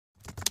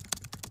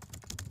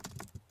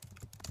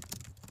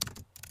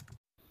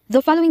The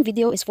following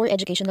video is for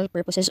educational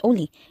purposes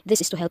only. This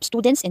is to help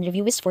students and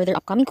reviewees for their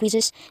upcoming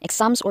quizzes,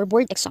 exams, or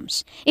board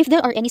exams. If there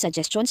are any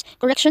suggestions,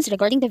 corrections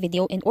regarding the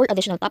video, and/or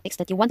additional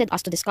topics that you wanted us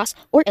to discuss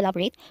or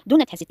elaborate, do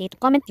not hesitate to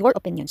comment your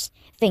opinions.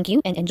 Thank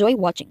you and enjoy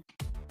watching.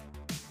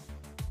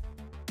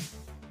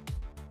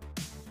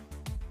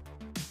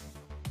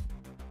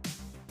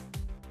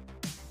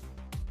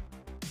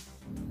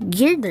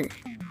 Girder.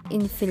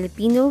 In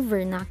Filipino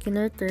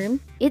vernacular term,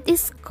 it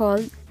is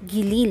called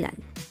Guililan.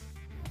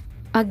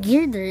 A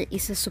girder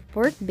is a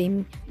support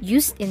beam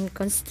used in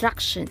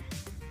construction.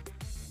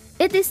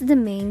 It is the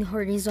main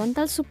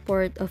horizontal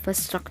support of a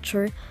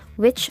structure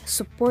which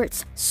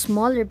supports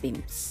smaller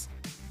beams.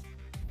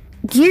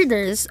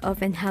 Girders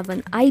often have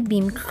an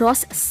I-beam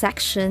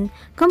cross-section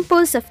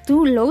composed of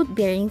two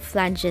load-bearing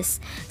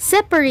flanges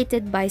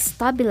separated by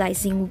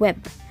stabilizing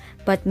web,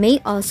 but may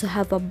also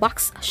have a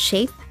box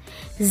shape,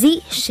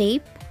 Z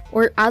shape,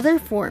 or other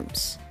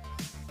forms.